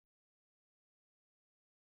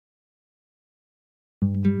I'm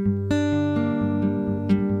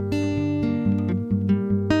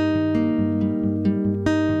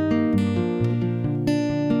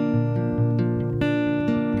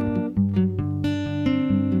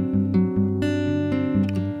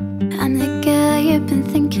the girl you've been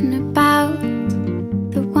thinking about,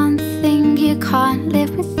 the one thing you can't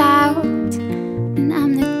live without. And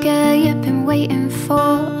I'm the girl you've been waiting for.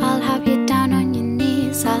 I'll have you down on your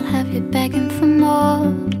knees, I'll have you begging for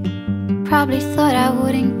more. Probably thought I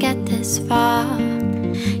wouldn't get this far.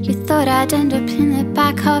 You thought I'd end up in the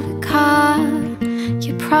back of a car.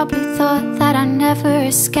 You probably thought that I'd never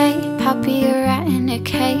escape. I'd be a rat in a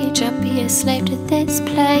cage, I'd be a slave to this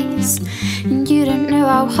place. And you don't know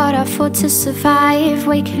how hard I fought to survive,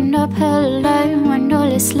 waking up alone when all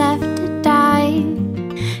is left to die.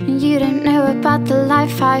 And you don't know about the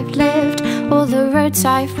life I've lived, all the roads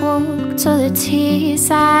I've walked, all the tears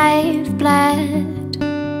I've bled.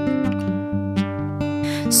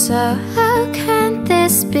 So how can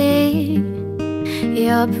this be?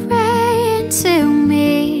 You're praying to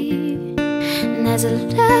me, and there's a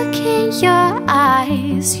look in your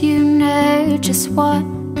eyes, you know just what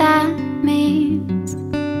that means.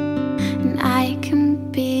 And I can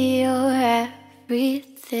be your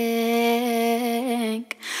everything,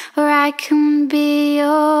 or I can be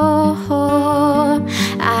your whore.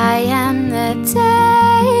 I am the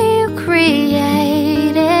day you created.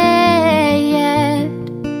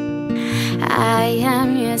 I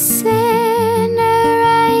am your sinner,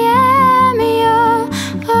 I am your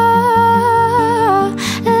oh.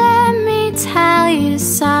 Let me tell you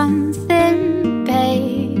something,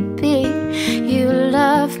 baby. You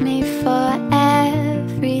love me for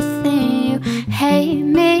everything you hate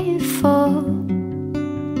me for.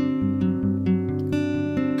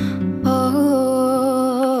 Oh.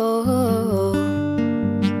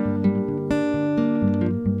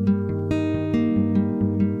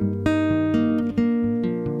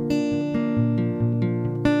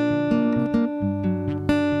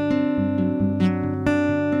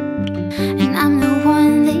 And I'm the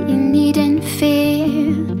one that you needn't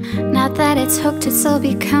fear. Now that it's hooked, it's all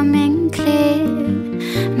becoming clear.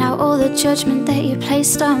 Now all the judgment that you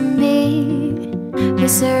placed on me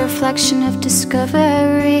was a reflection of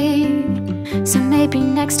discovery. So maybe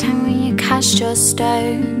next time when you cast your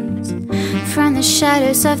stones from the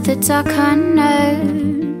shadows of the dark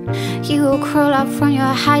unknown, you will crawl up from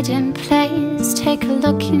your hiding place. Take a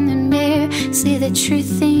look in the mirror, see the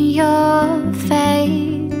truth in your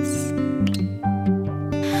face.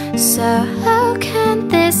 So how can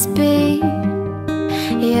this be?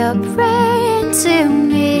 You're praying to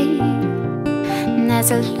me, and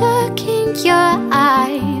there's a look in your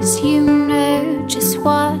eyes, you know just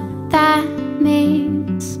what that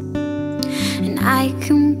means. And I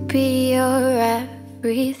can be your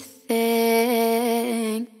everything,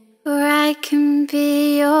 or I can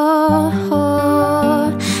be your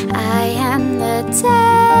whore. I am the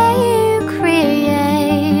day